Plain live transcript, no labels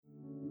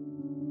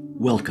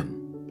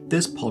Welcome.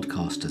 This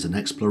podcast is an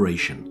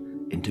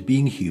exploration into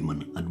being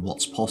human and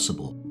what's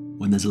possible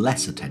when there's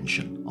less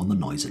attention on the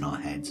noise in our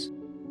heads.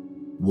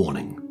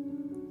 Warning.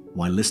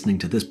 While listening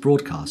to this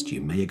broadcast,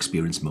 you may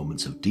experience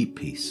moments of deep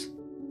peace,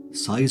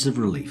 sighs of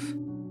relief,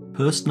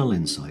 personal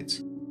insights,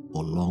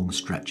 or long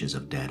stretches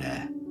of dead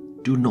air.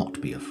 Do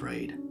not be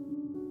afraid.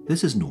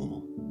 This is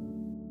normal.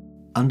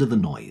 Under the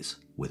Noise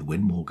with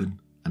Win Morgan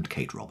and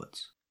Kate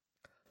Roberts.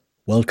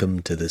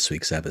 Welcome to this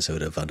week's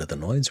episode of Under the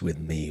Noise with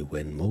me,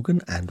 Win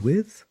Morgan, and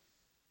with...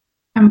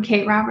 I'm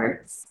Kate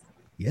Roberts.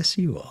 Yes,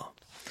 you are.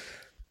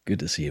 Good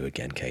to see you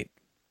again, Kate.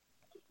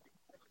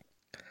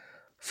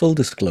 Full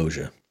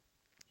disclosure.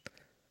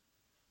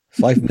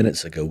 5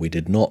 minutes ago,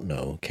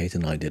 Kate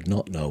and I did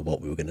not know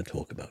what we were going to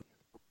talk about.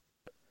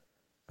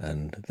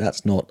 And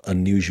that's not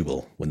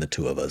unusual when the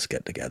two of us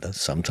get together.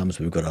 Sometimes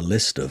we've got a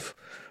list of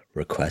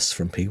requests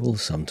from people.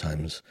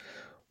 Sometimes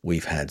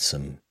we've had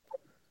some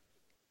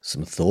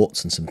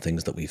thoughts and some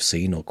things that we've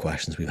seen or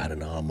questions we've had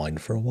in our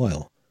mind for a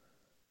while.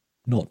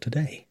 Not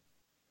today.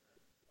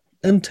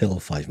 Until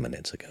 5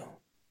 minutes ago,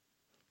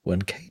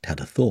 when Kate had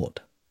a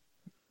thought.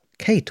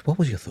 Kate, what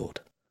was your thought?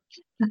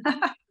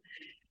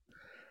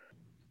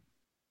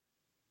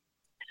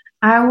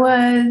 I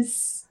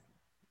was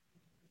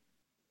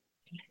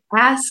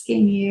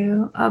asking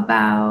you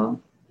about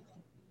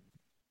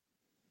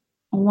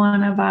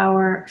one of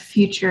our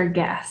future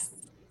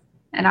guests,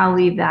 and I'll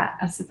leave that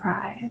a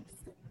surprise.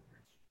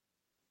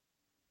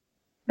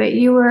 But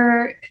you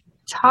were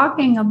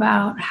talking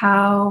about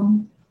how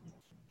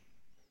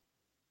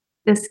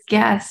this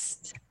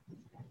guest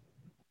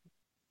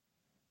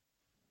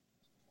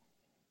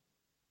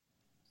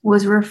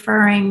was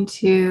referring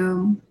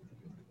to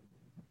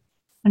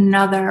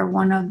another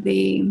one of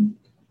the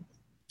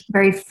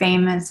very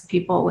famous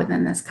people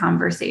within this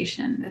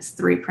conversation, this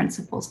three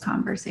principles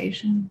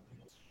conversation.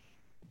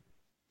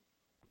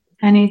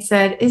 And he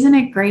said, "Isn't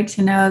it great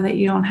to know that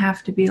you don't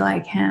have to be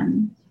like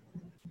him?"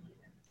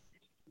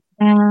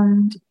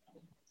 And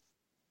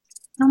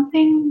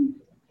something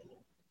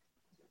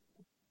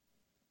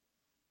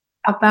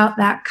about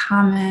that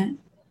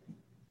comment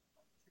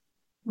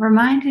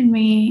reminded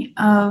me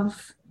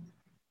of,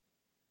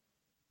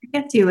 I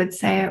guess you would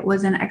say it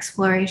was an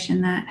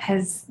exploration that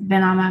has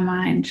been on my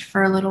mind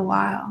for a little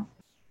while.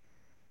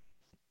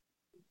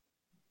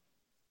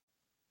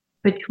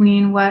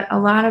 Between what a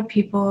lot of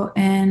people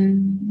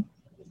in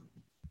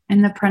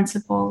the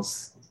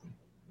principles,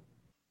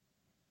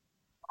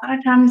 a lot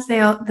of times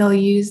they'll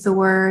use the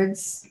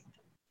words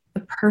the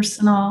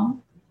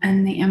personal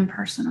and the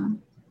impersonal.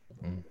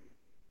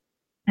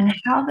 And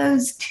how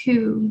those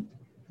two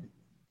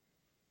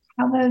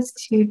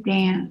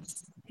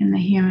dance in the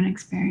human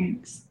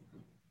experience.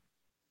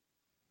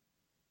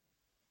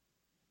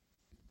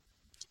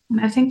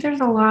 And I think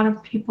there's a lot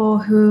of people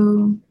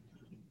who,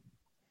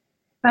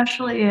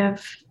 especially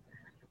if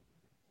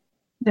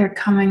they're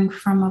coming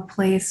from a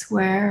place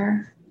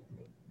where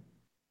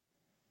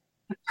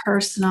the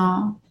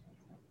personal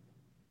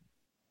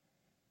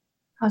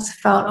has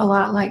felt a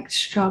lot like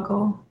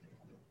struggle,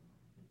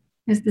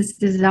 is this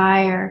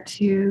desire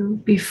to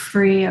be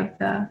free of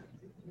the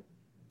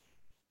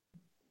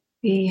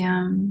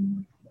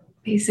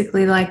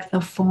basically like the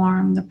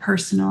form, the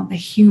personal, the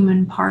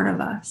human part of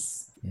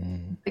us,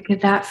 because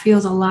that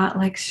feels a lot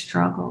like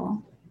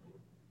struggle.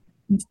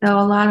 And so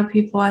a lot of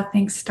people, I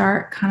think,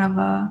 start kind of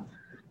a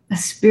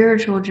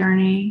spiritual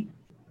journey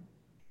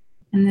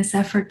in this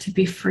effort to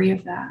be free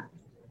of that.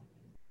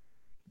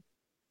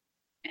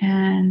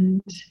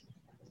 And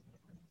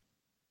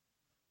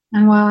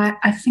while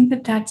I think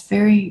that that's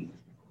very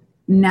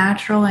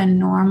natural and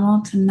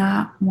normal to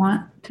not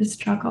want to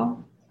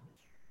struggle,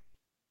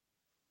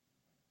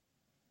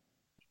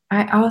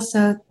 I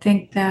also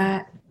think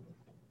that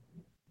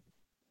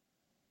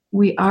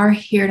we are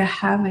here to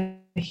have a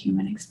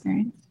human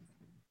experience.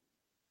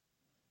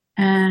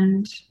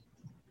 And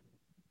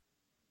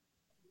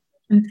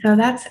so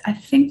I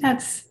think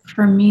that's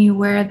for me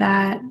where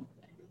that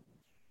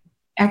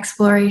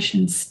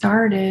exploration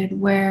started,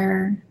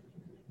 where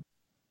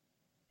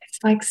it's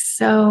like,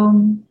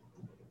 so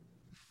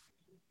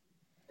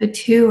the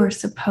two are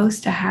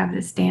supposed to have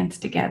this dance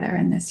together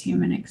in this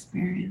human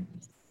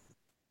experience.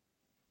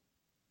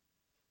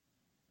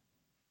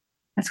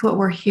 That's what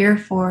we're here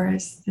for,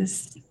 is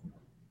this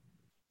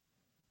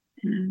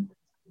a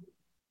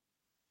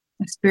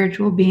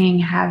spiritual being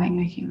having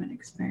a human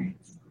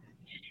experience.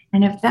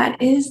 And if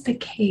that is the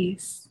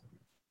case,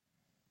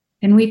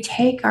 then we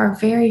take our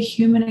very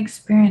human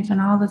experience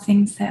and all the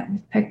things that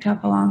we've picked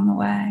up along the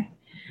way,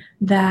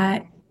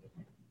 that,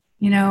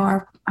 you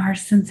know, our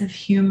sense of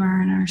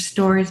humor and our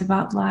stories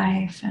about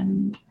life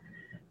and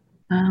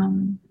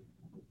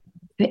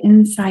the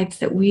insights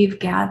that we've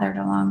gathered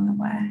along the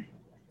way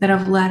that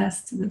have led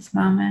us to this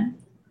moment.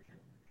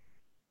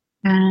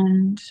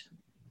 And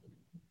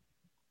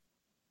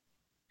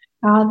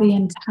all the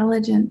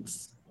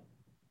intelligence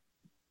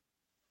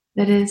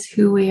that is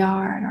who we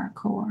are at our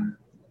core,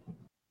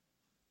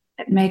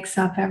 that makes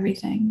up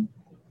everything,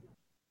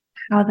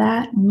 how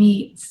that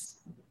meets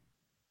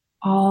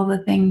all the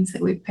things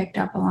that we've picked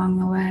up along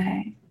the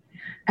way,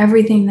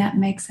 everything that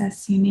makes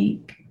us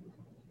unique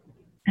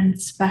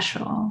and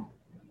special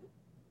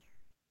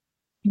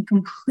and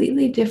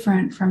completely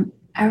different from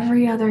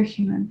every other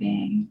human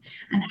being,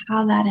 and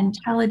how that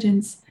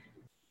intelligence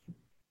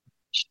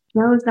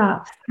shows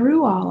up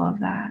through all of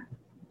that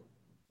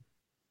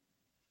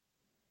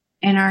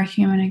in our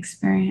human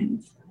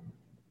experience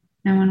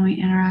and when we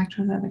interact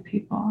with other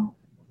people.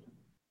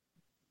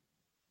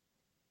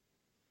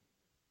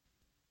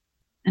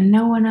 And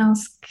no one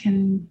else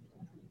can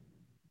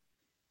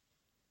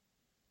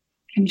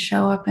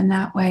show up in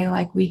that way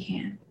like we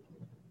can.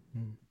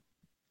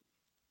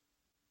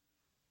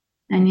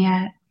 And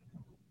yet,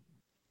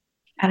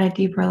 at a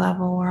deeper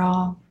level, we're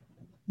all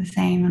the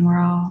same, and we're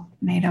all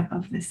made up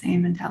of the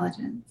same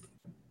intelligence.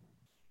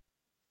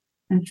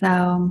 And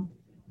so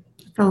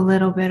it's a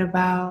little bit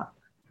about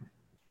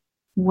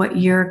what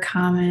your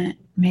comment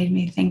made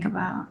me think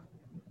about,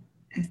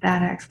 is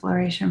that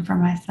exploration for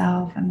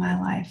myself and my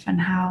life, and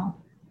how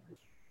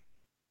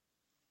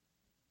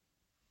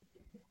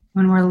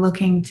when we're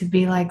looking to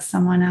be like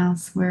someone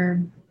else,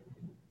 we're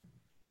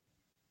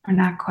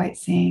not quite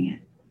seeing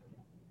it.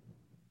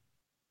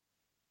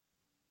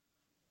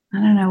 I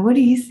don't know. What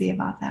do you see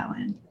about that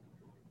one?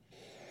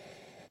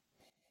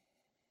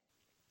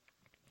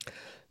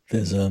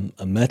 There's a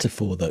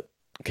metaphor that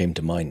came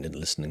to mind in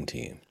listening to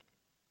you,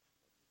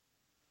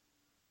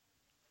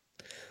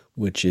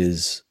 which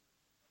is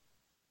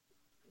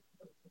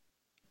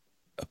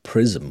a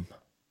prism,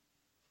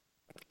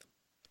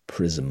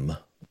 Prism,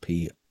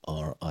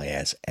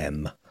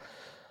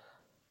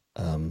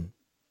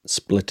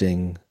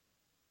 splitting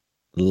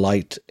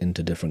light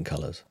into different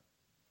colors.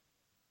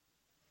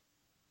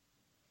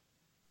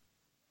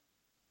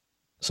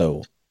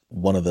 So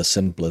one of the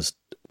simplest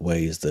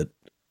ways that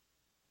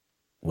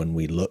when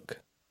we look,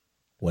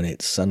 when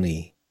it's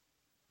sunny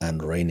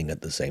and raining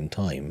at the same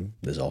time,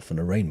 there's often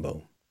a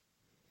rainbow.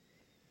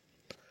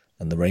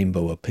 And the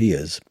rainbow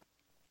appears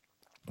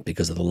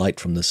because of the light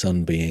from the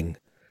sun being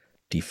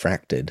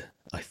diffracted,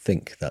 I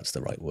think that's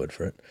the right word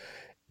for it,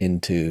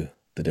 into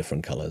the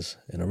different colors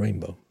in a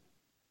rainbow.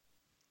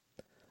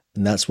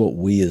 And that's what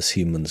we as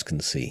humans can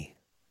see.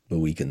 But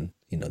we can,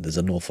 there's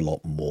an awful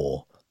lot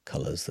more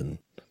colors than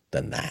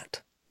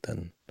that.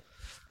 Than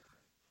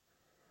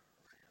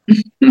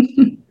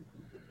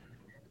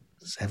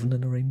 7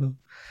 in a rainbow.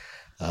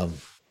 I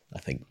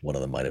think one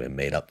of them might have been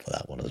made up for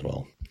that one as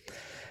well,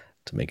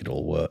 to make it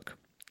all work.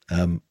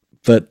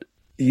 But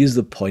here's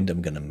the point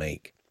I'm going to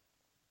make.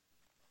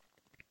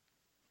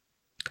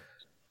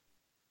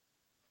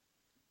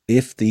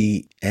 If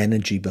the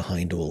energy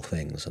behind all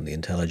things and the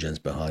intelligence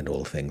behind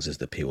all things is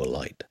the pure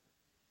light,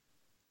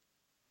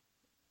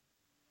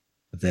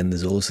 then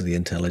there's also the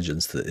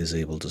intelligence that is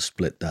able to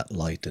split that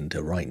light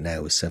into, right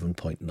now,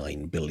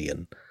 7.9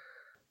 billion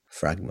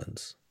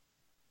fragments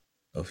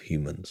of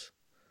humans.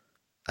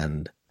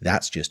 And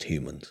that's just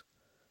humans.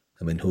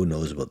 I mean, who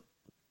knows what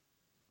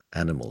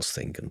animals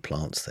think and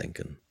plants think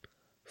and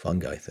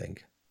fungi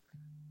think?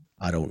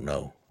 I don't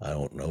know. I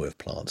don't know if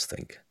plants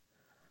think.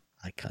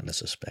 I kind of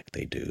suspect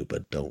they do,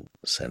 but don't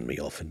send me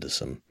off into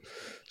some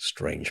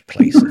strange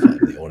place if I'm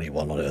the only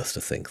one on Earth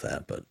to think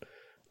that. But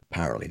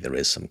apparently there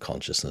is some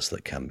consciousness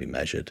that can be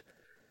measured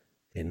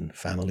in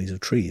families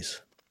of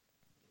trees,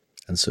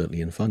 and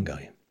certainly in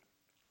fungi,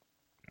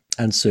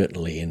 and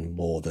certainly in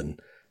more than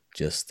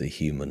just the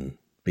human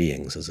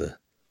beings as a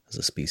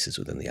species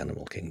within the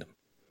animal kingdom.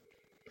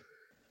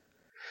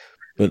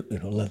 But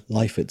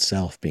life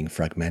itself being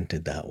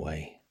fragmented that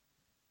way,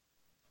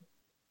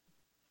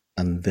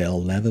 and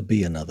there'll never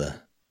be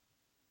another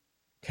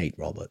Kate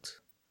Roberts.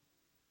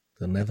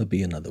 There'll never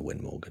be another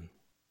Win Morgan.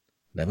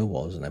 Never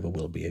was, never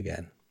will be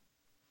again.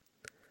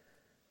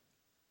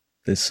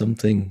 There's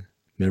something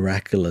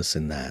miraculous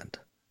in that.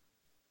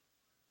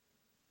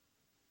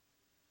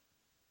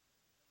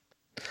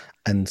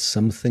 And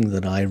something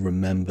that I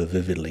remember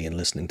vividly in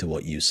listening to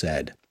what you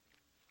said,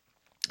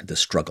 the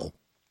struggle.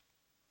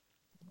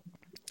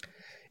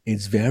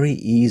 It's very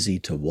easy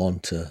to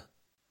want to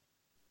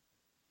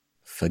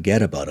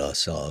forget about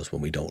ourselves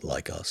when we don't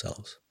like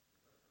ourselves,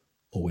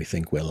 or we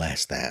think we're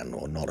less than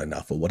or not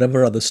enough, or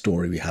whatever other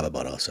story we have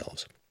about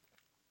ourselves.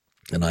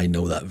 And I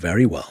know that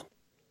very well,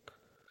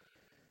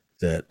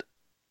 that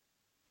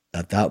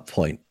at that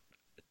point,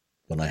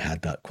 when I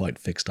had that quite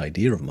fixed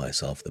idea of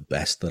myself, the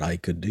best that I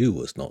could do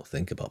was not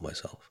think about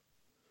myself.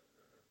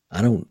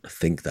 I don't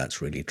think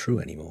that's really true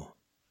anymore.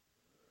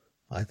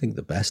 I think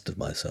the best of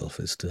myself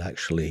is to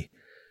actually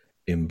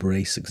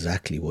embrace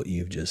exactly what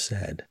you've just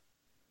said,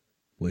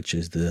 which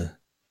is the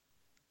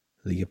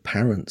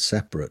apparent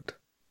separate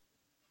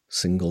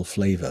single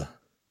flavor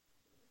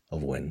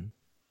of Win,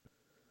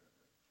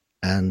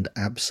 and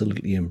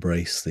absolutely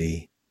embrace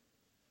the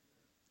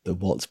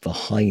what's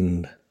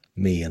behind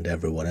me and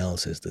everyone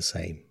else is the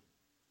same.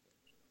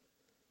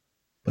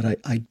 But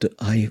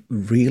I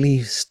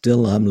really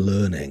still am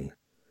learning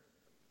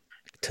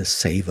to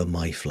savor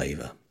my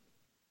flavor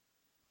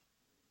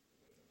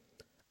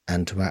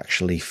and to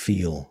actually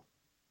feel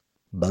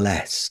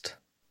blessed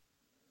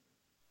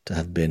to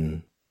have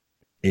been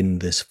in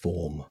this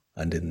form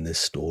and in this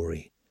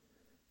story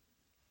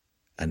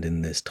and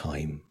in this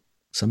time.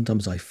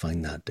 Sometimes I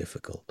find that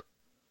difficult.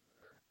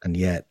 And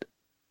yet,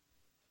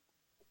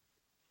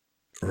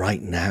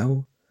 right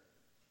now,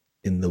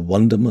 in the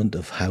wonderment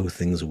of how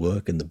things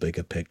work in the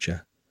bigger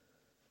picture,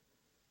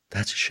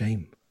 that's a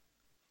shame.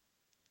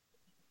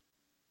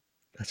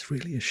 That's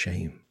really a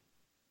shame.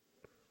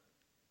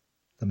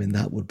 I mean,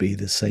 that would be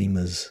the same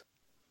as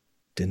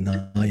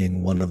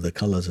denying one of the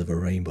colors of a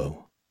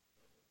rainbow.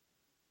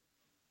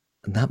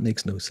 And that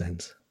makes no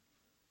sense.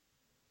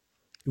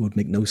 It would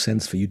make no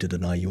sense for you to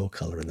deny your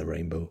color in the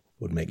rainbow.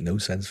 It would make no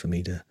sense for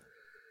me to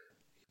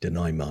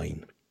deny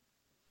mine.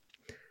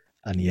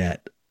 And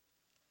yet,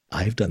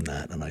 I've done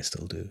that, and I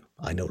still do.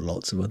 I know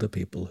lots of other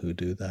people who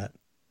do that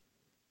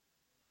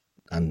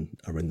and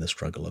are in the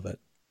struggle of it.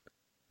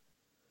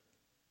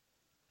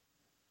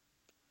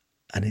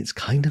 And it's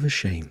kind of a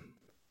shame.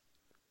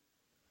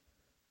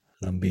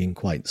 And I'm being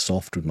quite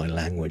soft with my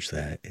language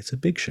there. It's a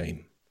big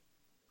shame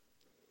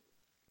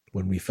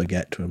when we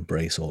forget to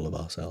embrace all of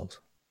ourselves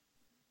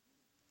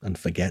and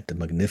forget the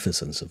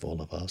magnificence of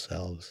all of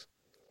ourselves,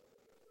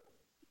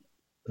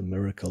 the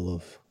miracle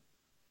of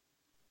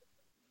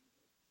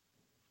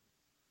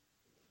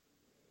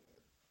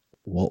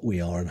what we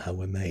are and how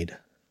we're made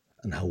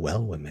and how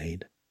well we're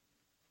made.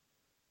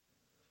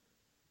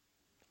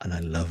 And I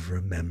love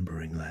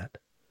remembering that,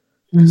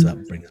 because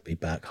that brings me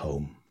back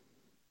home,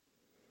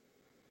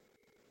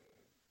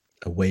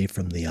 away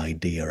from the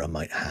idea I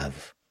might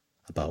have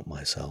about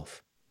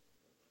myself,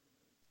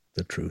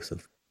 the truth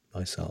of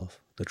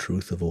myself, the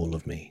truth of all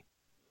of me,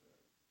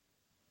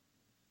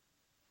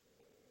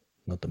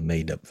 not the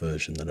made-up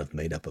version that I've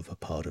made up of a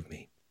part of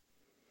me.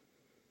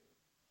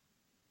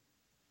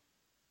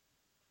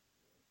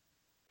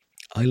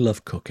 I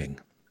love cooking.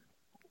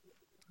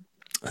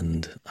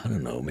 And I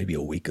don't know, maybe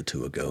a week or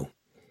two ago,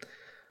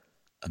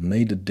 I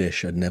made a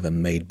dish I'd never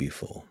made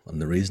before.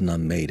 And the reason I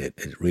made it,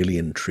 it really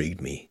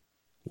intrigued me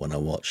when I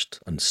watched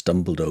and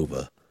stumbled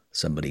over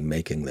somebody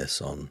making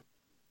this on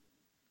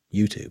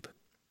YouTube.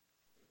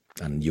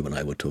 And you and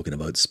I were talking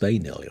about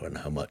Spain earlier and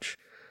how much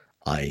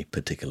I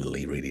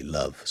particularly really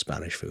love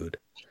Spanish food.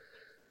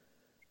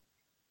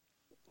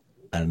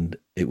 And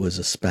it was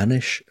a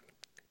Spanish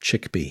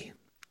chickpea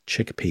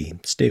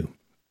stew.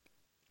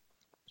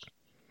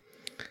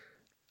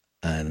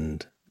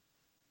 And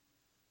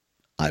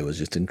I was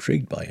just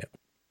intrigued by it,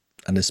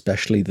 and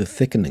especially the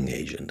thickening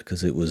agent,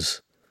 because it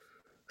was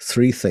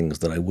 3 things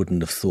that I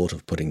wouldn't have thought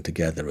of putting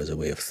together as a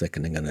way of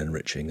thickening and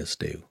enriching a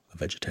stew, a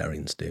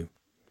vegetarian stew.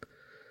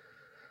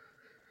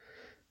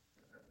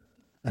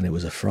 And it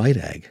was a fried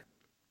egg,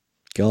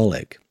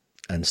 garlic,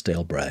 and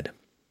stale bread.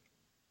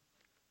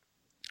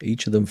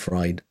 Each of them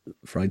fried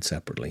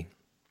separately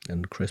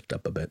and crisped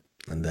up a bit,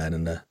 and then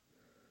in a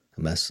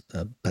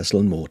pestle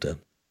and mortar,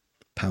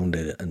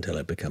 pounded it until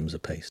it becomes a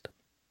paste.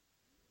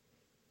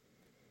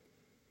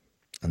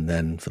 And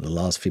then for the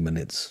last few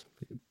minutes,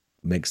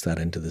 mix that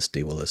into the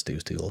stew while the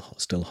stew's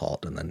still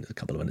hot, and then a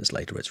couple of minutes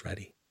later it's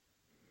ready.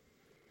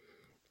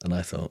 And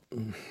I thought,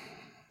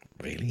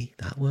 really?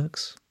 That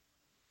works?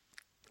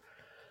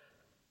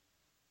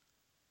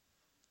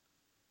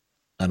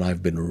 And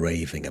I've been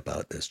raving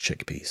about this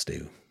chickpea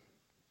stew.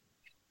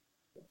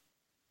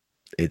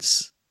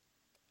 It's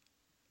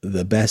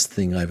the best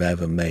thing I've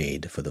ever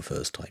made for the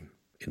first time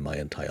in my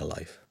entire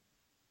life.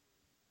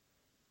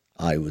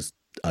 I was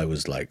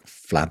like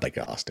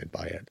flabbergasted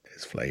by it,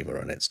 its flavor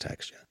and its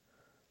texture.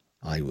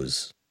 I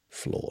was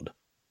floored.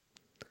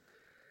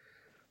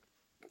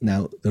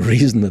 Now, the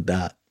reason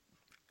that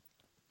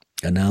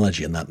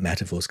analogy and that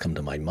metaphor's come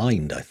to my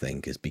mind, I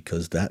think, is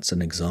because that's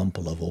an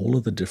example of all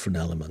of the different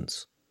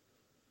elements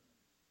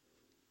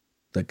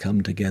that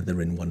come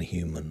together in one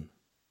human.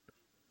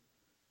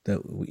 That,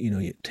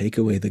 you take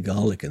away the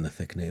garlic and the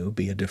thickener, it would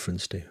be a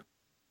different stew.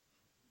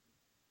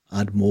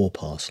 Add more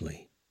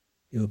parsley,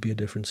 it would be a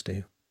different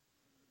stew.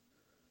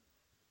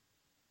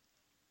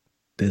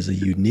 There's a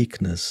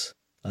uniqueness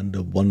and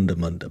a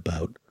wonderment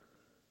about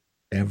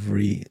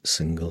every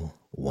single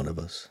one of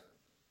us.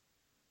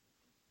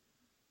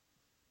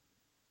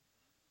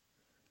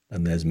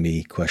 And there's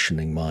me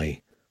questioning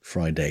my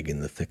fried egg in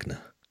the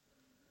thickener.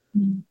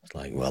 It's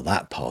like, well,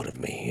 that part of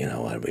me,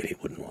 I really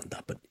wouldn't want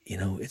that, but,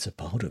 it's a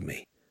part of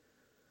me.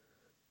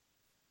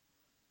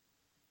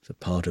 It's a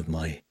part of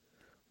my,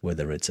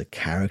 whether it's a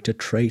character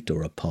trait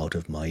or a part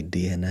of my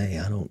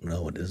DNA, I don't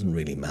know, it doesn't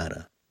really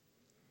matter.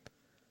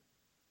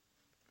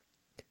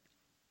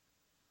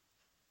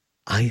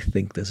 I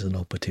think there's an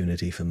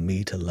opportunity for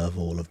me to love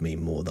all of me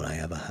more than I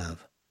ever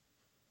have.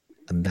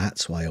 And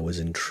that's why I was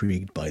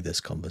intrigued by this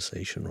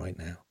conversation right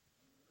now,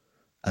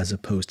 as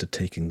opposed to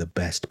taking the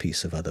best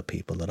piece of other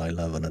people that I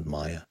love and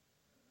admire,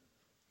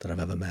 that I've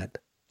ever met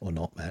or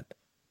not met.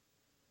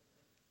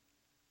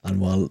 And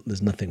while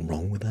there's nothing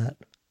wrong with that,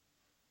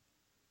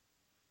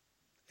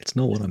 it's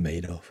not what I'm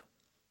made of.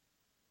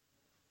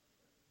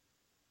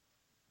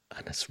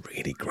 And it's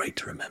really great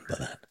to remember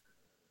that.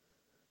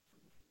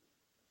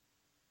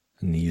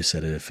 And you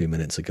said it a few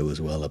minutes ago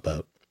as well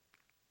about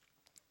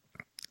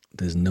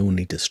there's no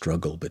need to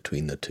struggle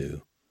between the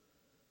two.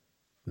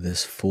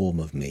 This form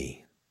of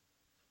me,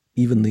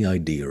 even the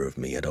idea of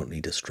me, I don't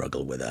need to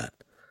struggle with that.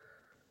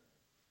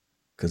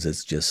 Because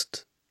it's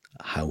just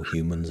how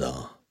humans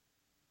are,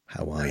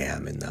 how I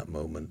am in that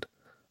moment,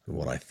 and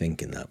what I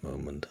think in that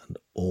moment. And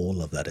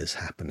all of that is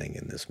happening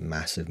in this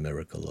massive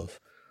miracle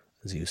of,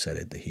 as you said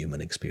it, the human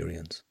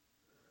experience.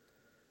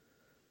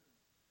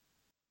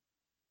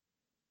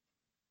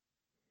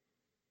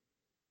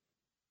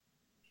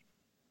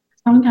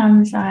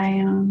 Sometimes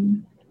I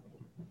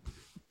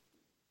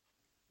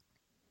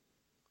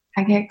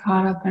get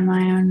caught up in my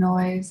own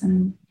noise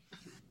and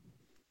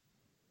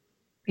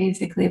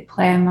basically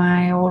play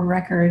my old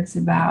records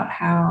about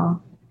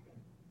how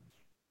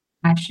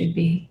I should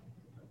be.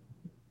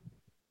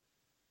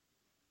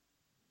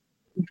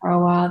 And for a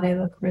while, they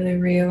look really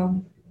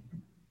real,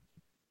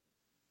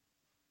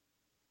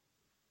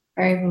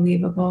 very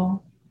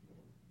believable.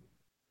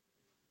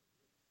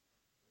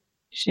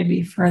 Should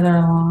be further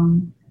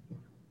along.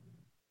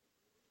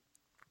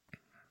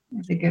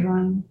 Is a good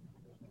one.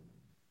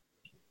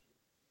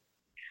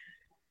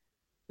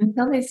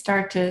 Until they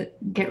start to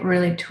get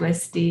really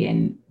twisty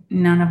and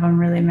none of them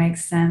really make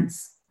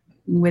sense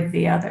with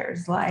the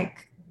others.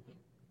 Like,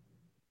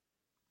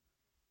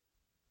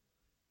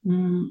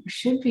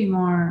 should be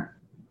more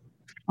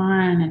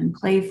fun and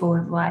playful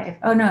with life.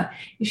 Oh no,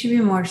 you should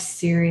be more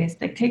serious.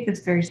 Like, take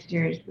this very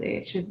seriously.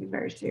 It should be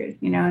very serious,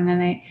 and then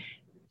they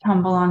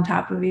tumble on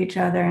top of each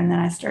other and then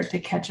I start to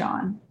catch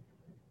on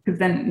because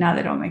then now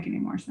they don't make any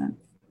more sense.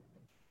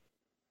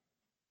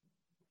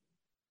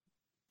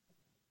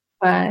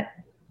 But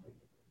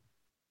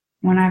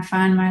when I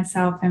find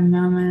myself in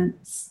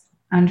moments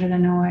under the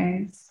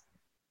noise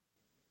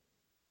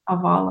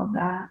of all of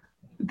that,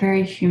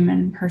 very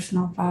human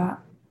personal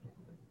thought,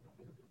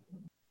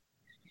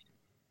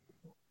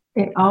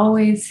 it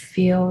always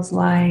feels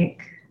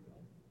like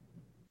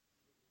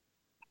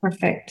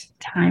perfect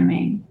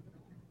timing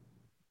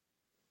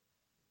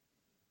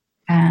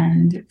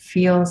and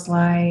feels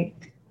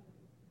like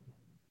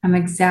I'm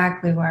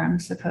exactly where I'm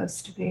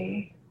supposed to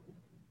be.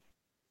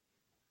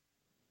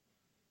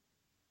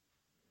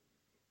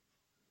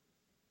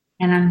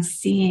 And I'm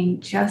seeing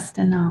just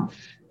enough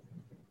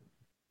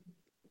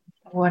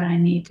of what I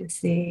need to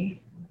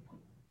see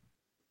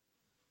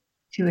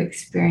to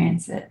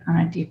experience it on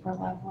a deeper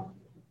level.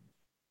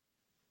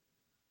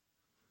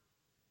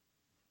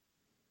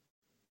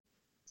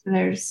 So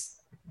there's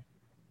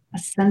a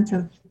sense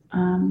of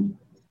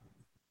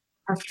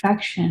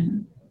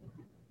perfection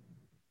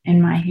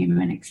in my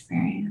human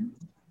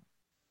experience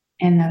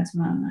in those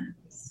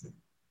moments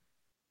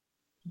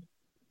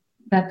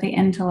that the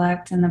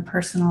intellect and the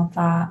personal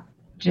thought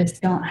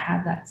just don't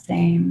have that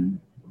same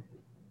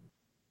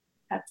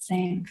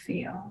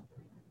feel.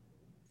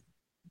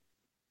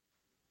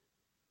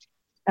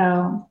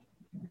 So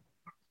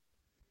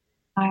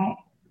I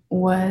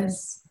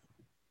was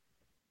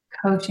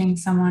coaching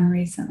someone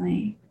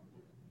recently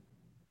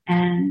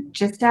and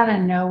just out of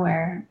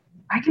nowhere,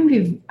 I can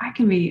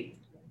be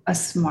a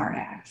smart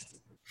ass.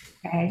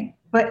 Okay.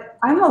 But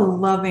I'm a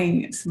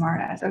loving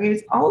smart ass. Okay.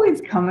 It's always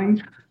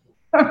coming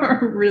from a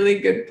really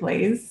good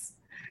place.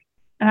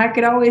 And I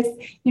could always,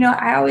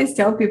 I always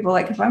tell people,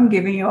 like, if I'm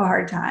giving you a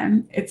hard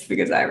time, it's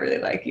because I really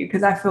like you,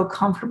 because I feel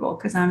comfortable,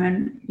 because I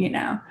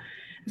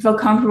feel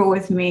comfortable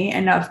with me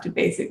enough to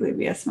basically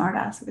be a smart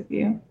ass with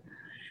you.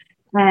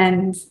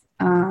 And,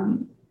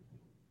 um,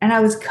 and I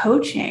was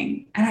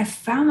coaching and I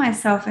found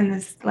myself in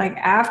this, like,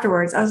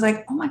 afterwards, I was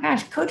like, oh my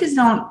gosh, coaches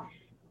aren't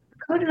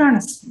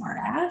a smart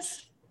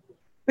ass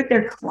with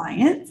their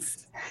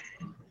clients.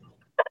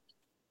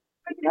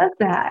 Who does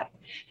that?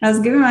 And I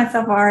was giving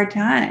myself a hard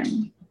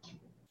time.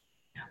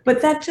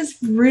 But that just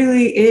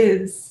really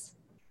is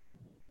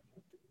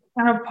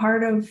kind of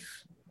part of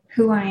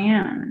who I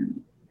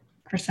am.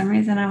 For some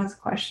reason, I was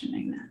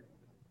questioning that.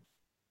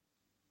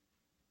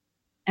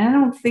 And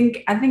I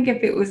think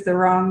if it was the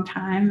wrong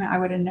time, I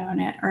would have known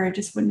it, or it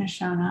just wouldn't have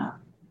shown up.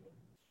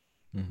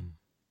 Mm-hmm.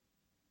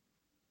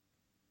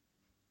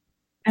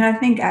 And I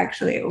think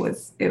actually it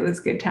was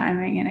good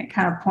timing, and it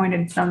kind of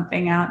pointed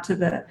something out to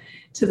the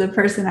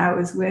person I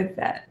was with,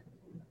 that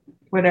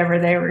whatever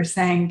they were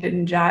saying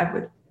didn't jive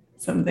with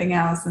something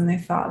else, and they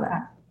saw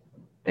that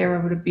they were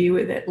able to be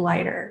with it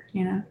lighter,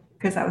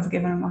 because I was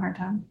giving them a hard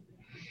time.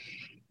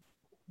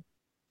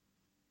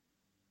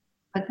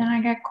 But then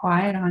I got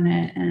quiet on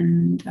it,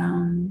 and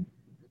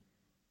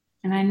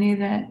I knew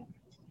that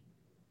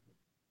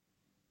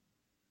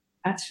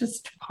that's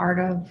just part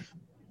of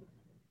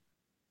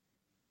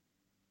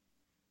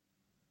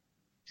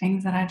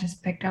things that I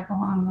just picked up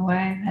along the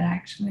way that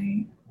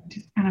actually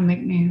just kind of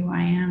make me who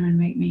I am and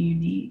make me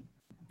unique.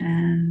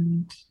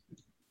 And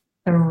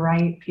the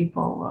right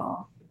people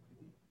will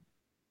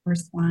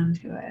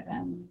respond to it.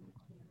 And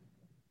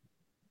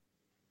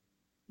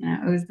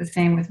it was the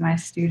same with my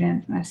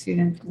students. My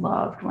students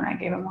loved when I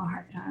gave them a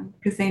hard time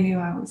because they knew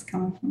I was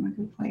coming from a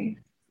good place.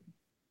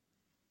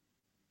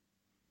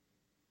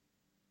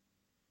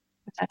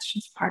 But that's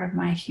just part of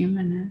my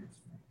humanness.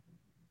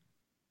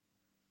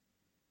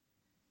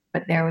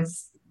 But there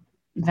was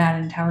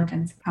that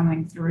intelligence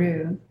coming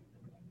through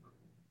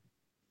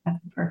at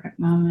the perfect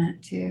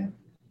moment too.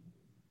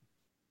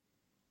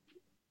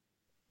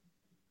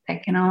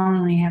 That can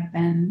only have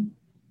been,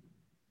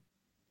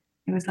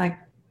 it was like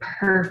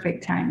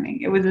perfect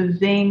timing. It was a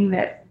zing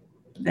that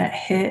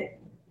hit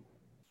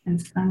and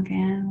sunk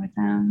in with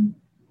them.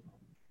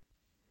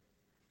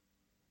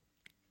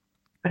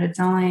 But it's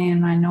only in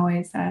my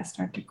noise that I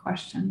start to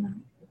question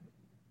them.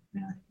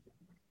 Really.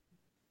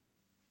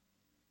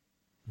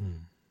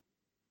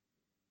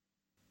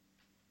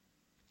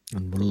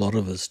 And what a lot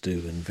of us do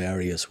in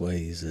various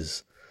ways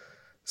is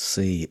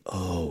see,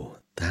 oh,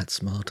 that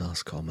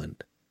smartass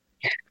comment.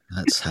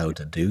 That's how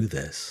to do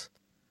this.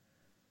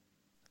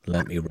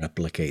 Let me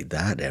replicate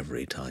that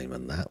every time,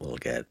 and that will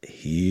get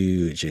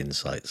huge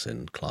insights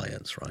in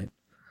clients, right?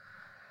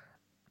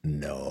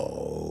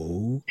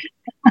 No.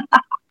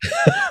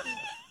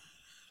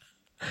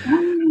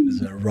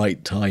 There's a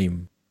right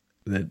time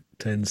that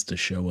tends to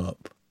show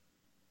up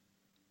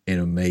in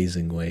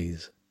amazing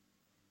ways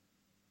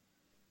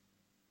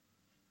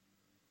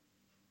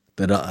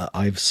that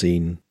I've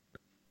seen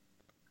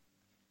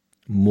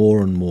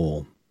more and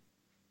more,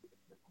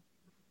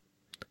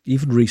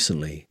 even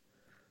recently,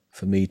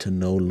 for me to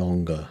no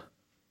longer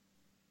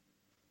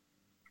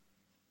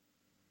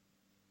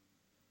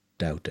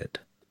doubt it.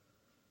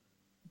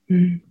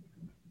 Mm.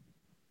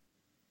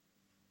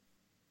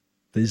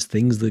 There's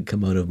things that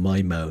come out of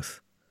my mouth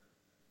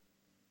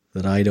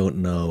that I don't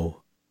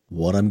know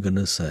what I'm going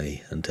to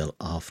say until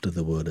after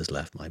the word has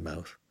left my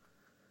mouth.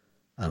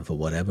 And for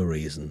whatever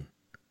reason,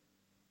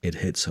 it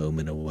hits home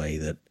in a way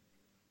that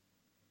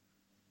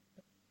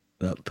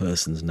that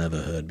person's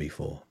never heard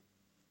before.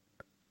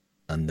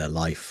 And their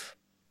life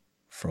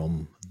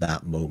from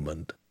that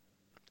moment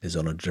is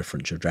on a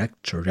different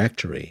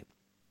trajectory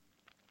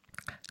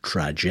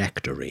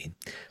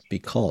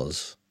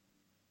because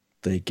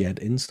they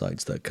get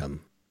insights that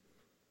come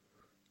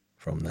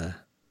from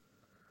there.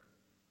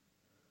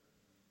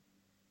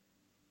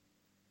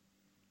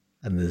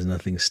 And there's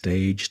nothing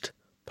staged,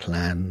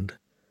 planned,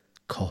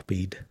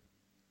 copied.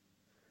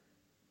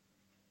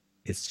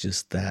 It's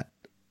just that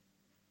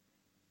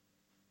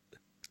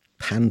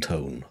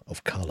Pantone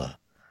of color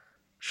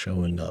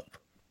showing up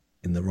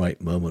in the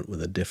right moment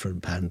with a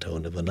different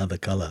Pantone of another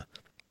color,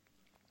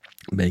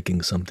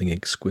 making something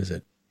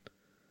exquisite.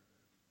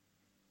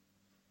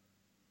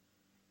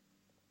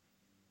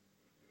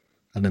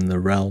 And in the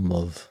realm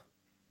of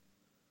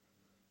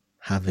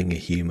having a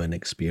human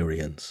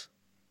experience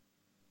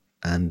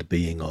and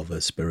being of a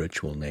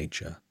spiritual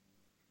nature,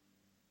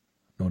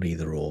 not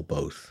either or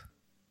both,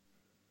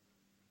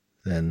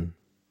 then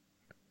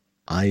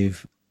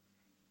I've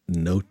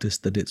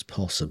noticed that it's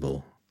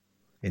possible,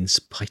 in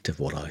spite of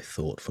what I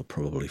thought for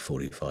probably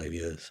 45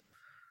 years,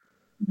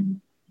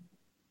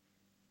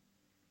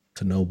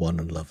 to know one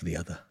and love the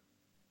other,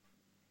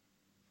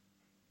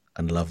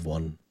 and love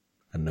one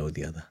and know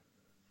the other.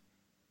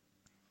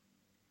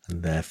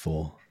 And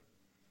therefore,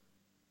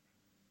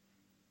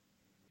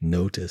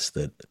 notice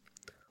that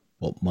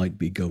what might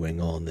be going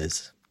on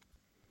is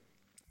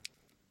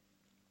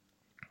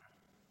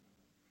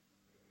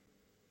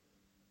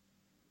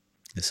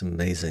this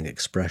amazing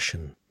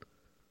expression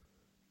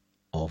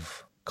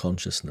of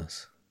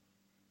consciousness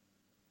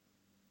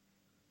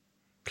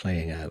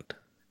playing out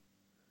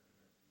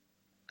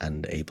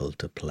and able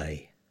to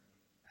play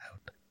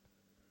out.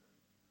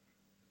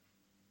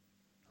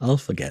 I'll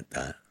forget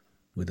that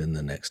within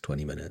the next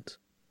 20 minutes.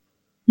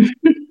 And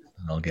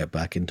I'll get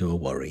back into a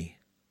worry,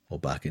 or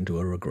back into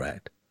a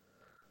regret,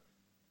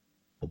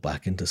 or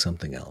back into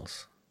something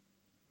else.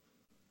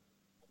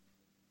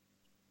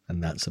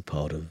 And that's a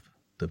part of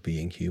the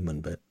being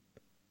human bit.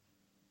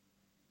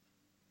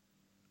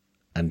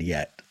 And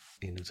yet,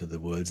 to the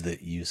words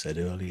that you said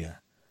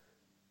earlier,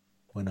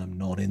 when I'm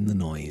not in the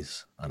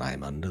noise and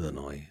I'm under the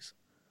noise,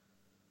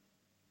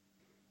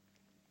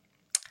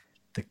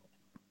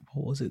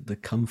 what was it? The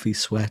comfy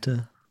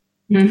sweater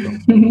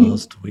from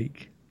last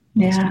week?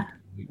 Yeah.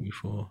 Week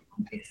before.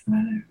 Comfy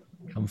sweater.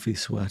 Comfy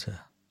sweater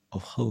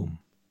of home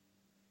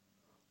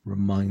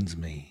reminds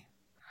me,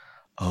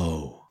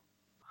 oh,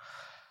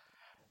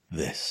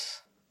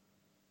 this.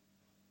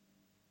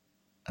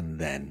 And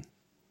then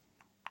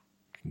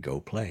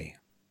go play.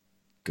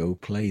 Go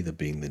play the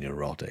being the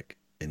neurotic,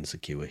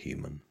 insecure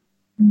human.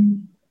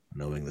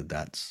 Knowing that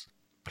that's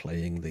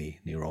playing the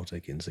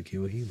neurotic,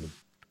 insecure human.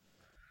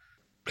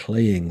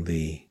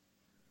 Playing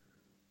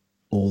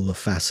all the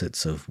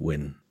facets of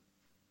win.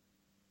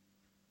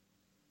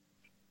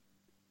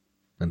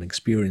 And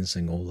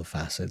experiencing all the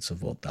facets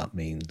of what that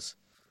means.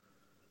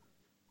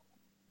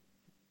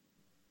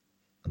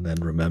 And then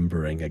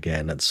remembering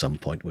again at some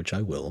point, which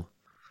I will,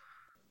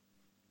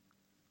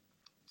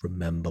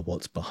 remember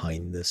what's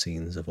behind the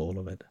scenes of all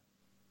of it.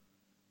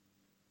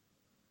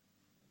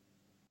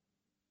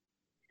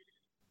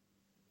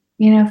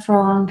 For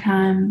a long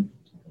time,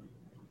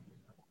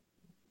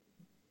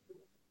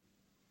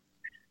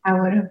 I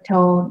would have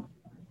told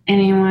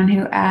anyone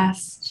who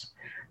asked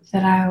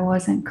that I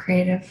wasn't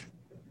creative.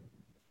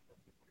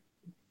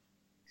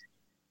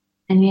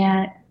 And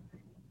yet,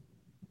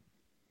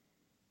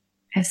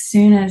 as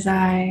soon as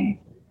I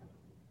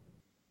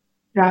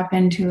drop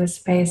into a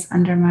space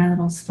under my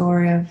little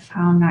story of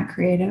how I'm not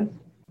creative,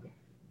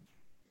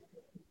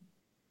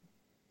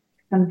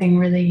 something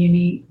really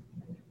unique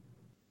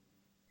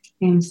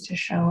seems to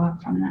show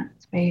up from that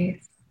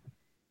space.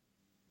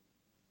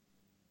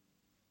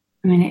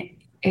 I mean,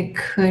 it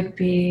could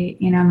be,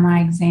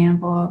 my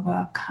example of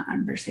a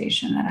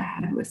conversation that I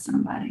had with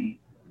somebody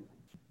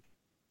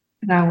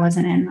that I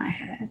wasn't in my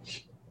head.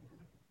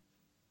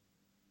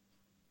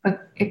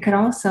 But it could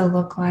also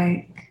look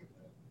like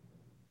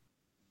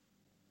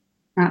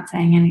not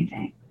saying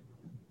anything,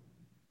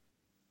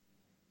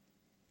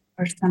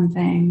 or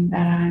something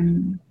that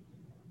I'm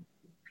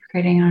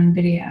creating on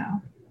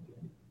video,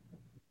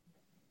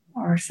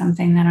 or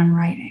something that I'm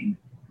writing,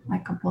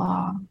 like a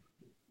blog.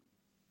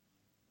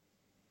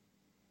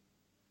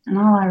 And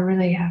all I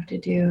really have to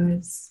do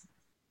is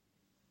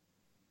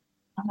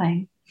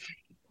nothing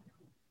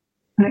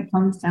when it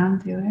comes down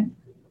to it.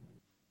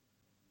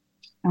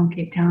 Don't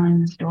keep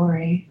telling the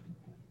story.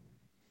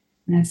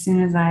 And as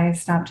soon as I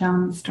stop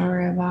telling the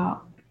story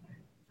about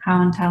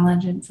how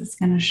intelligence is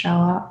going to show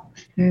up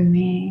through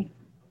me,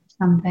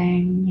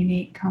 something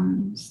unique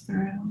comes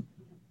through.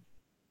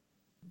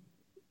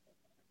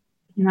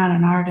 I'm not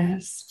an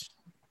artist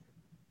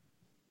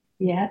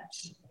yet,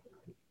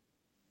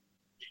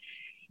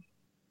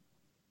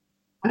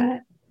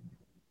 but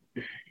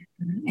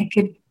it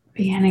could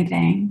be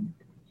anything.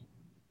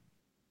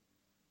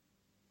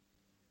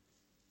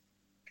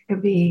 It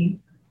could be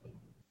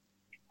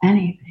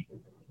anything.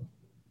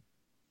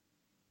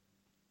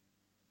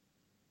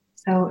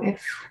 So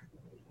if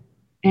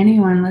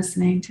anyone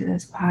listening to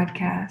this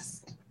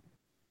podcast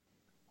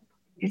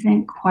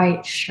isn't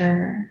quite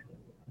sure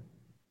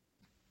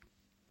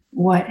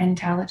what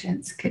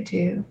intelligence could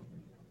do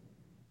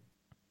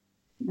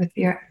with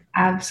your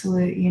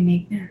absolute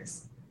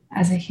uniqueness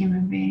as a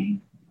human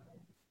being,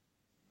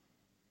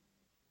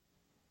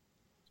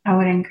 I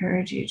would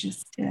encourage you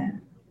just to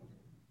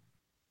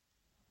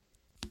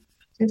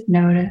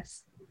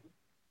notice,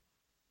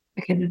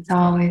 because it's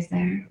always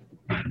there.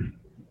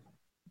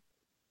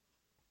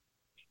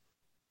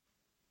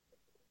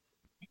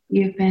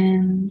 You've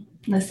been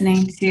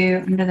listening to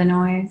Under the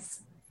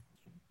Noise.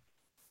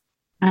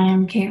 I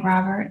am Kate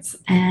Roberts,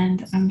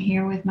 and I'm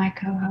here with my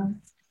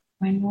co-host,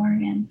 Wynn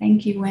Morgan.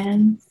 Thank you,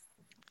 Wynn.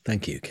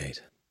 Thank you,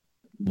 Kate.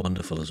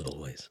 Wonderful as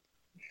always.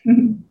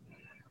 And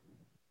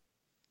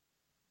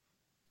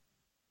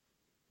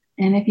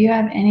if you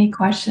have any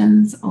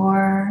questions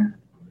or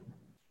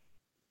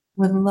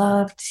would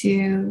love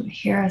to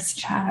hear us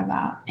chat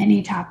about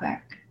any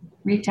topic,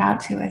 reach out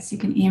to us. You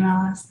can email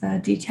us.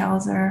 The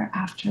details are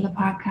after the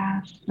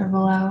podcast or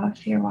below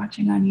if you're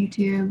watching on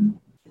YouTube.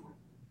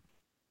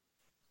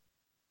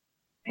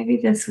 Maybe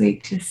this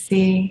week to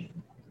see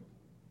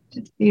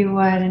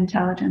what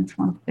intelligence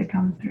wants to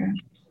come through.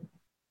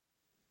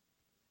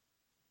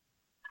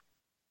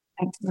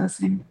 Thanks for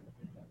listening.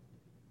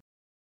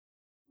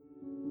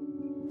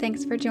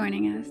 Thanks for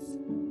joining us.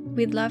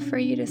 We'd love for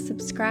you to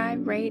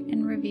subscribe, rate,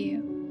 and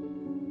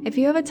review. If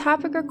you have a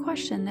topic or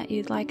question that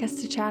you'd like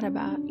us to chat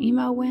about,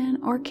 email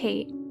Wynn or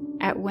Kate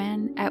at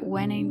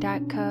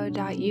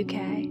wynn@winning.co.uk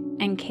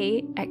and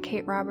Kate at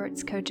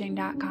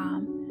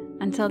katerobertscoaching.com.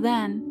 Until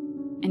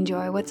then,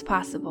 enjoy what's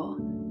possible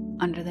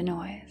under the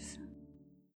noise.